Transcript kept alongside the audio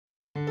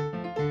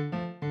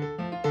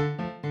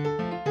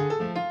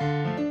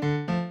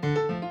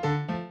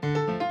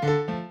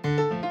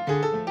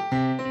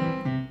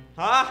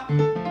This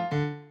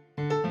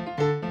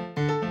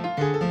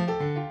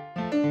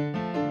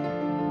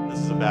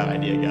is a bad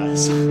idea,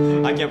 guys.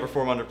 I can't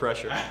perform under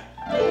pressure.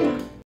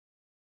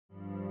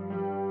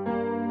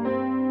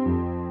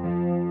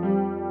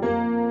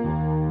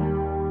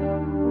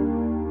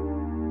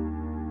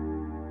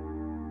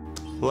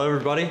 Hello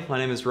everybody, my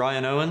name is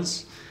Ryan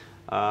Owens.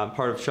 I'm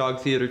part of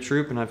Chog Theater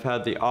Troupe, and I've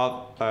had the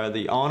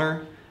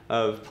honor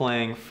of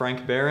playing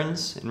Frank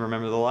Behrens in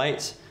Remember the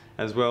Light,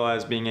 as well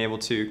as being able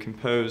to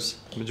compose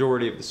the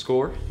majority of the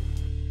score.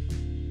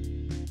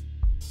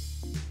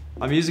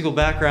 My musical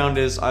background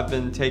is I've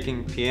been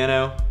taking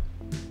piano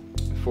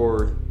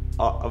for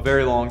a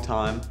very long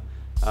time.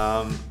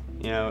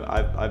 You know,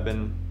 I've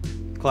been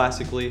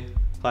classically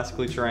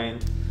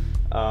trained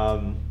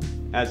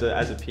as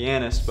a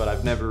pianist, but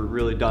I've never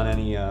really done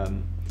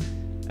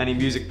any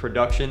music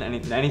production,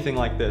 anything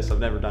like this. I've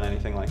never done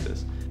anything like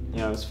this. You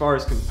know, as far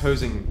as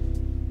composing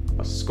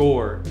a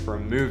score for a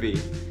movie,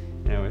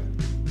 you know,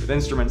 with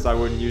instruments I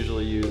wouldn't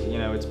usually use. You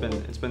know, it's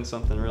been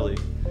something really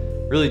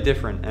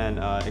different and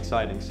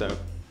exciting. So,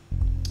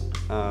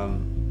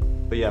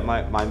 but yeah,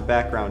 my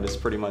background is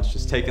pretty much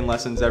just taking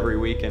lessons every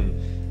week and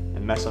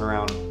messing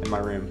around in my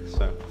room.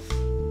 So.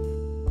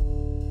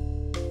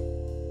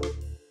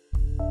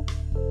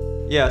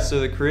 Yeah, so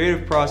the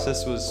creative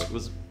process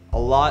was a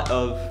lot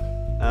of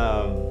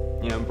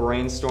you know,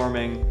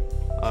 brainstorming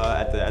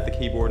at the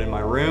keyboard in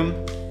my room,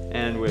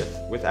 and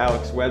with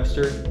Alex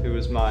Webster, who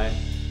was my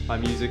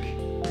music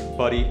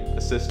buddy,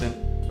 assistant,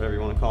 whatever you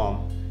want to call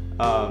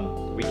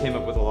him. We came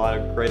up with a lot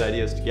of great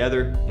ideas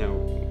together. You know,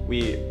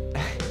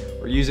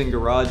 we're using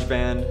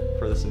GarageBand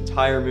for this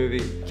entire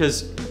movie,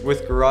 because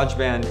with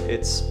GarageBand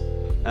it's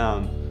you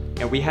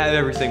know, we have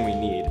everything we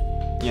need,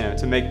 you know,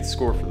 to make the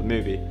score for the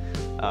movie.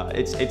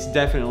 It's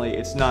definitely,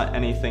 it's not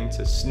anything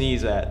to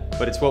sneeze at,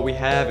 but it's what we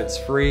have. It's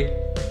free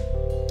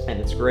and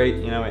it's great.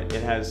 You know, it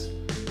has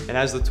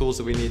the tools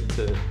that we need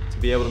to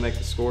be able to make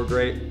the score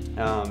great.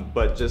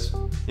 But just,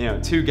 you know,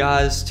 two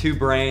guys, two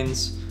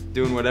brains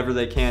doing whatever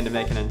they can to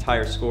make an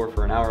entire score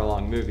for an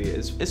hour-long movie.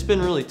 It's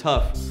been really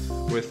tough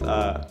with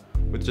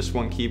just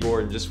one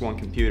keyboard and just one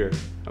computer.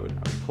 I would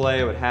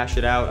play, I would hash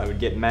it out, I would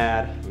get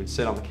mad, I would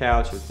sit on the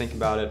couch, I would think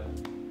about it,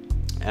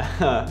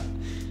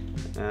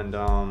 and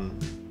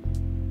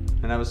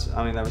that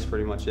was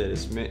pretty much it.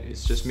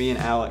 It's just me and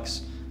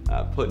Alex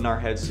putting our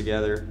heads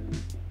together,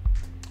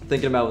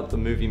 thinking about what the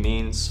movie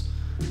means,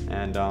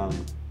 and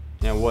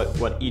you know,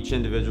 what each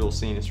individual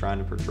scene is trying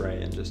to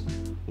portray, and just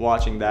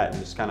watching that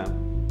and just kind of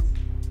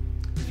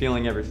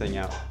feeling everything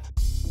out.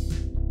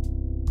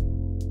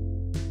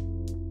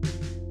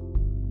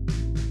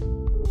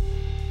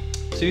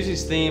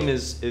 Susie's theme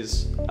is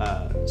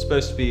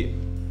supposed to be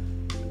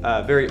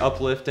very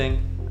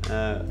uplifting,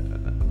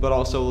 but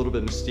also a little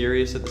bit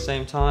mysterious at the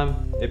same time.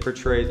 It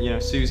portrays, you know,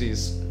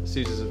 Susie's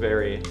a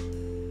very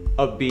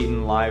upbeat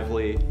and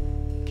lively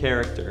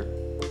character,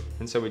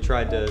 and so we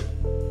tried to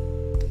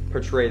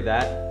portray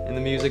that in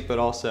the music, but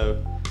also,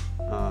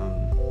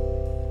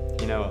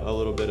 you know, a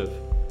little bit of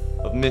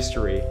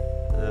mystery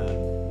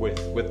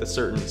with a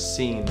certain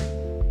scene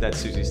that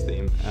Susie's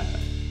theme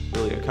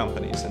really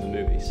accompanies in the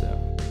movie. So,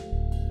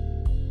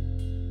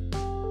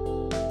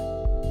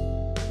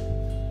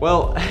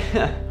 well.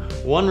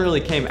 One really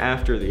came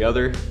after the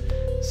other,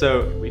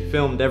 so we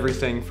filmed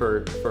everything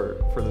for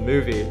the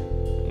movie,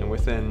 you know,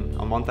 within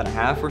a month and a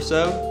half or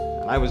so,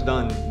 and I was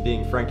done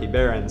being Frankie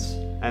Behrens,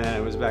 and then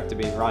it was back to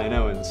being Ryan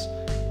Owens,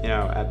 you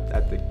know,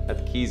 at the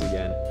keys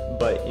again.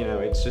 But you know,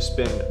 it's just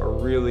been a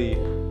really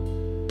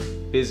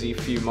busy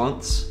few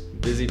months,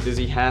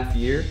 busy half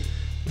year,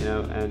 you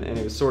know, and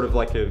it was sort of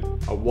like a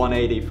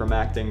 180 from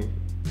acting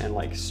and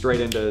like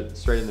straight into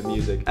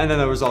music. And then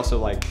there was also,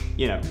 like,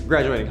 you know,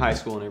 graduating high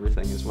school and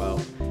everything as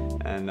well.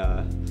 And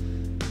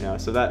you know,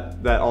 so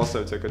that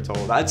also took a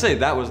toll. I'd say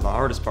that was the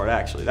hardest part,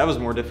 actually. That was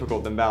more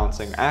difficult than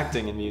balancing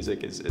acting and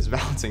music, is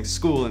balancing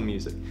school and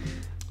music.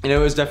 You know,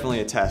 it was definitely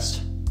a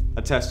test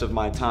of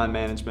my time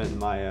management and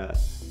my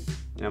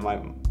you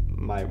know,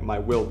 my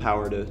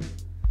willpower to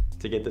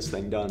get this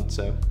thing done.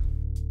 So.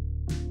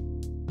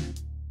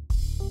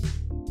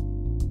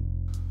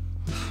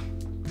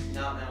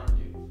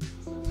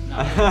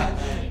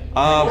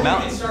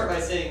 Mountain. You can start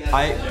by saying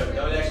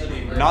that would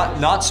actually be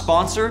not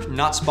sponsored.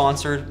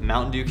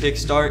 Mountain Dew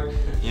Kickstart.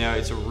 You know,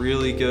 it's a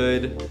really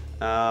good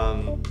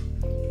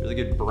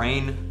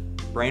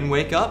brain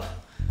wake up.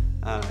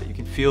 You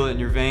can feel it in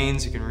your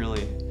veins. You can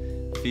really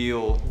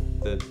feel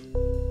the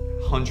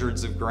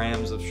hundreds of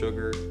grams of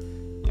sugar,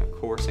 you know,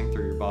 coursing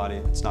through your body.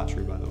 It's not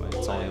true, by the way.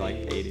 It's only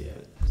like 80.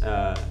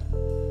 But,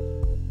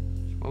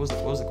 what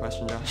was the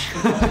question, Josh?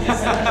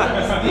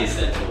 The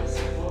essentials.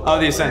 Oh,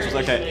 the essentials.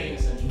 Okay.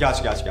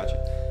 Gotcha.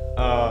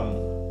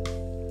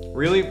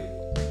 Really,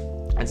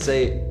 I'd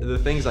say the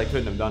things I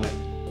couldn't have done it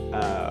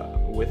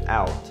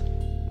without,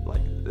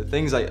 like the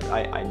things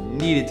I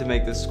needed to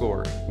make this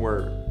score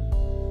were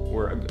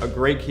a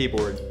great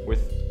keyboard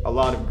with a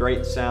lot of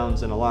great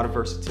sounds and a lot of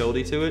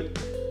versatility to it,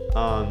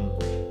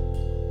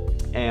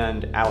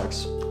 and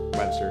Alex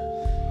Webster,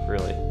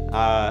 really.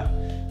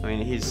 I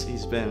mean,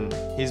 he's been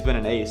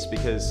an ace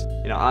because,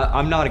 you know,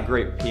 I'm not a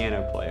great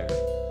piano player.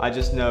 I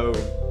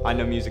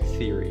know music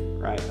theory,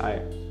 right?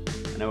 I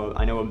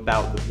know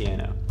about the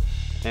piano.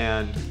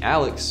 And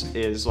Alex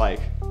is like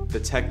the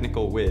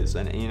technical whiz,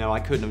 and you know, I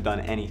couldn't have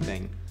done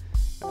anything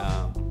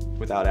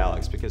without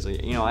Alex because,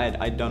 you know,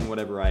 I'd done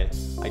whatever I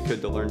could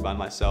to learn by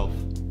myself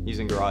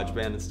using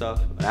GarageBand and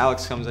stuff. But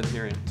Alex comes in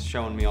here and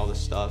showing me all this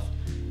stuff,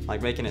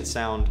 like making it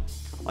sound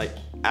like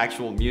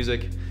actual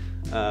music.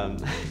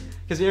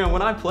 Because you know,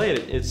 when I play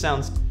it, it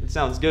sounds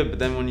good, but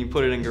then when you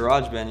put it in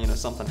GarageBand, you know,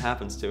 something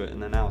happens to it,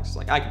 and then Alex is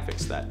like, I can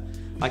fix that.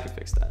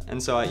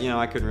 And so you know,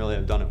 I couldn't really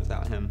have done it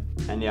without him.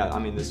 And yeah, I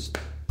mean, this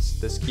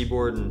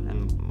keyboard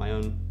and my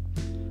own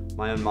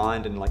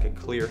mind and like a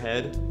clear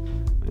head, I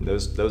mean,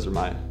 those are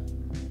my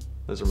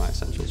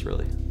essentials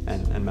really,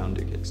 and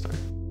Mountain Dew Kickstart.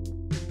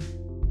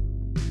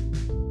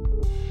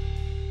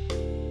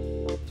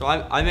 So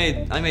I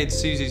made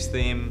Susie's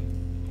theme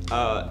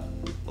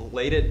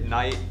late at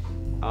night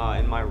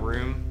in my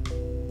room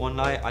one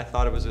night. I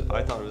thought it was a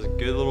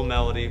good little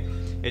melody.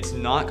 It's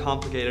not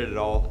complicated at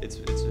all. It's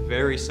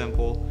very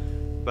simple,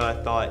 but I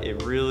thought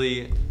it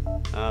really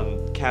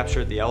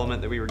captured the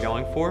element that we were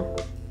going for.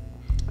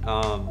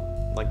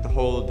 Like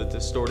the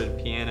distorted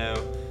piano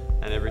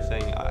and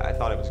everything. I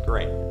thought it was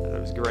great.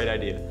 It was a great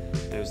idea.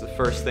 And it was the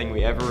first thing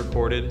we ever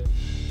recorded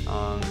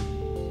for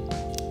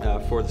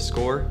the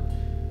score.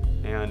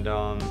 And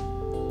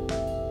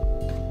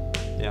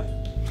yeah,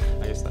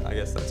 I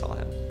guess that's all I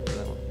have for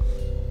that one.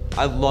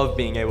 I love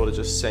being able to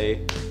just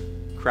say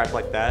crap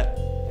like that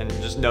and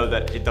just know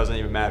that it doesn't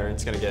even matter and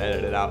it's gonna get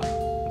edited out.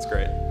 It's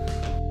great.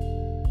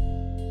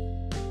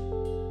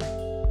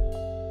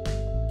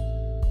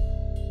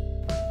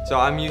 So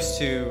I'm used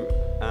to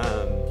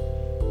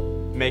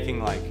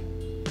making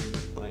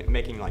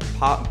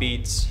pop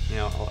beats, you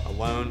know,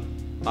 alone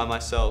by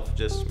myself,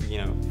 just, you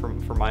know,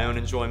 for my own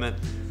enjoyment.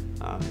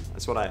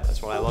 That's what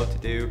I love to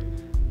do.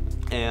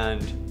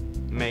 And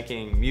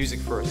making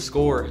music for a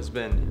score has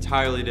been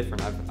entirely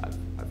different.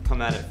 I've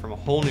come at it from a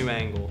whole new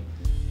angle.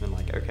 And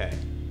like, okay,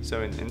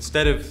 so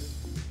instead of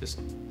just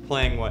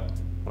playing what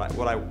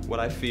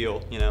I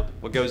feel, you know,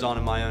 what goes on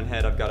in my own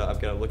head, I've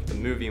got to look at the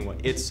movie and what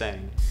it's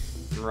saying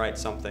and write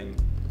something,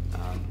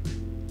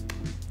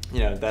 you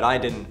know, that I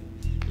didn't,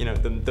 you know,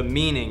 the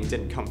meaning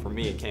didn't come from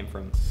me. It came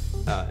from,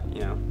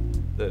 you know,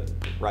 the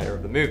writer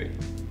of the movie,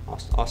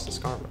 Austin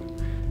Scarborough.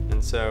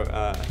 And so,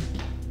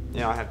 you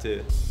know, I have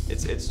to.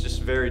 It's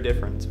just very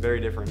different. It's a very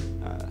different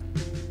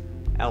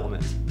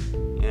element,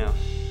 you know.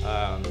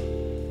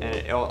 And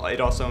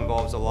it also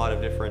involves a lot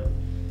of different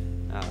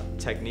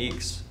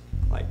techniques,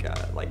 like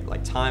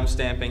time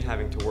stamping,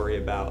 having to worry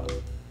about,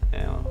 you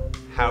know,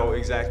 how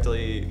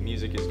exactly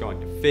music is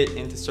going to fit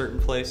into certain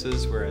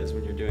places. Whereas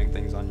when you're doing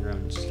things on your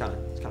own, it just kind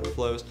of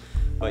flows.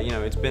 But you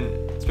know, it's been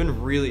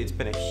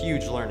a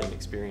huge learning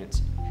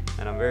experience,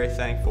 and I'm very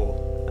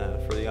thankful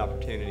for the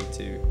opportunity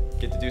to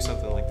get to do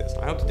something like this.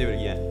 I hope to do it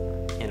again.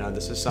 You know,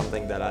 this is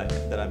something that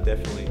I'm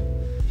definitely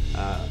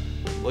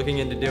looking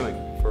into doing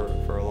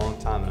for a long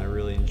time, and I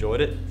really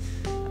enjoyed it.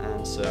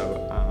 And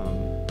so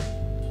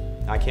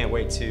I can't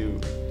wait to,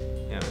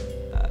 you know,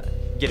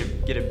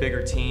 get a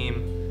bigger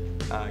team,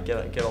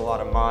 get a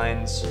lot of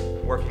minds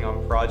working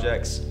on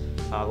projects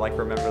like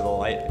Remember the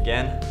Light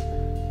again.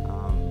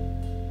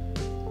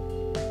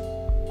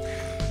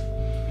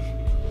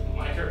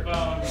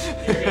 Microphone.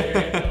 You're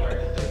good, don't worry.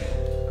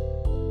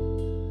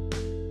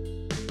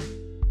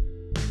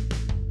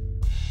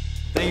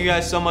 Thank you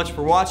guys so much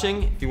for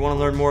watching. If you want to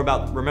learn more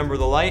about Remember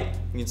the Light,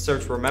 you can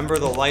search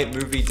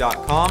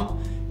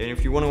rememberthelightmovie.com. And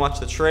if you want to watch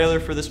the trailer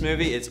for this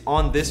movie, it's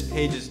on this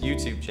page's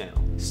YouTube channel.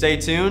 Stay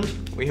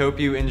tuned. We hope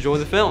you enjoy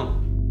the film.